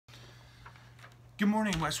Good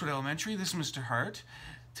morning, Westwood Elementary. This is Mr. Hart.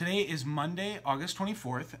 Today is Monday, August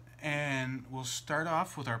 24th, and we'll start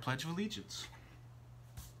off with our Pledge of Allegiance.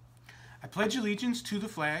 I pledge allegiance to the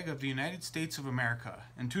flag of the United States of America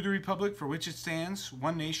and to the republic for which it stands,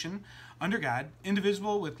 one nation, under God,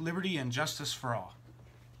 indivisible, with liberty and justice for all.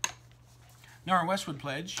 Now our Westwood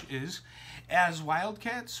Pledge is, as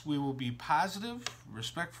Wildcats, we will be positive,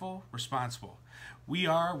 respectful, responsible. We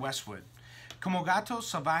are Westwood. Como gatos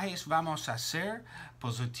salvajes vamos a ser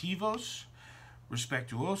positivos,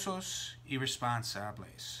 respetuosos y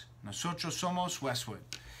responsables. Nosotros somos Westwood.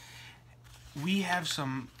 We have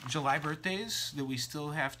some July birthdays that we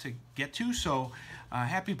still have to get to, so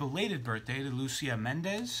happy belated birthday to Lucia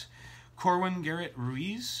Mendez, Corwin Garrett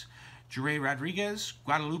Ruiz, Jure Rodriguez,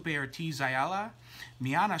 Guadalupe Ortiz Ayala,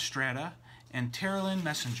 Miana Strata, and Terilyn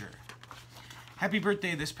Messenger. Happy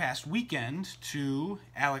birthday this past weekend to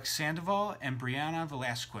Alex Sandoval and Brianna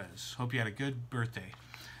Velasquez. Hope you had a good birthday.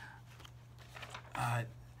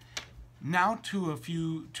 Now to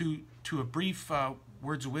a brief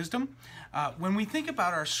words of wisdom. When we think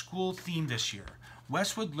about our school theme this year,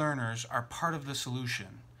 Westwood learners are part of the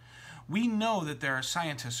solution. We know that there are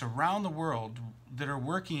scientists around the world that are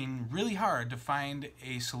working really hard to find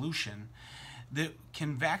a solution that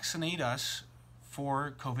can vaccinate us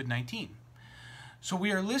for COVID-19. So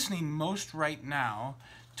we are listening most right now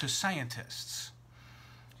to scientists.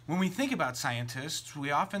 When we think about scientists,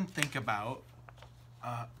 we often think about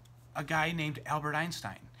a guy named Albert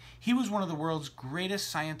Einstein. He was one of the world's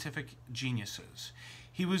greatest scientific geniuses.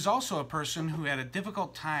 He was also a person who had a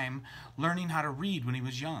difficult time learning how to read when he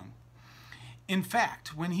was young. In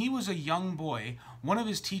fact, when he was a young boy, one of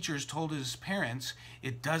his teachers told his parents,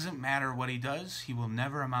 "It doesn't matter what he does, he will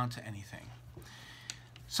never amount to anything."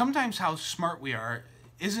 Sometimes how smart we are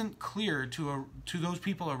isn't clear to those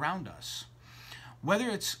people around us. Whether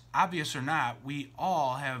it's obvious or not, we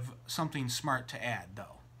all have something smart to add,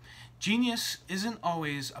 though. Genius isn't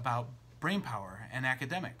always about brainpower and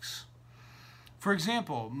academics. For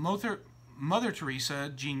example, Mother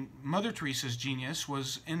Teresa's genius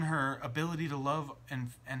was in her ability to love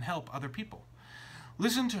and help other people.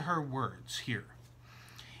 Listen to her words here.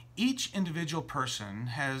 Each individual person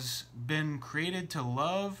has been created to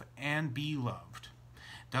love and be loved.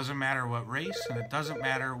 Doesn't matter what race, and it doesn't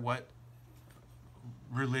matter what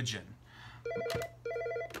religion.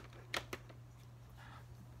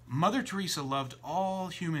 Mother Teresa loved all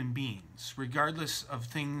human beings, regardless of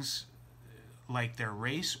things like their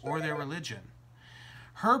race or their religion.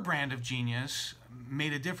 Her brand of genius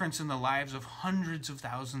made a difference in the lives of hundreds of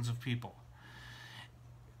thousands of people.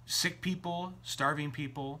 Sick people, starving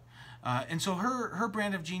people, and so her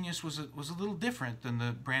brand of genius was a little different than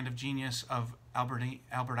the brand of genius of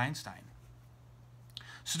Albert Einstein.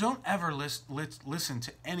 So don't ever listen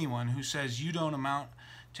to anyone who says you don't amount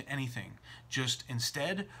to anything. Just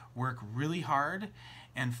instead work really hard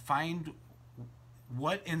and find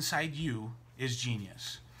what inside you is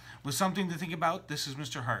genius. With something to think about, this is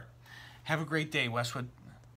Mr. Hart. Have a great day, Westwood.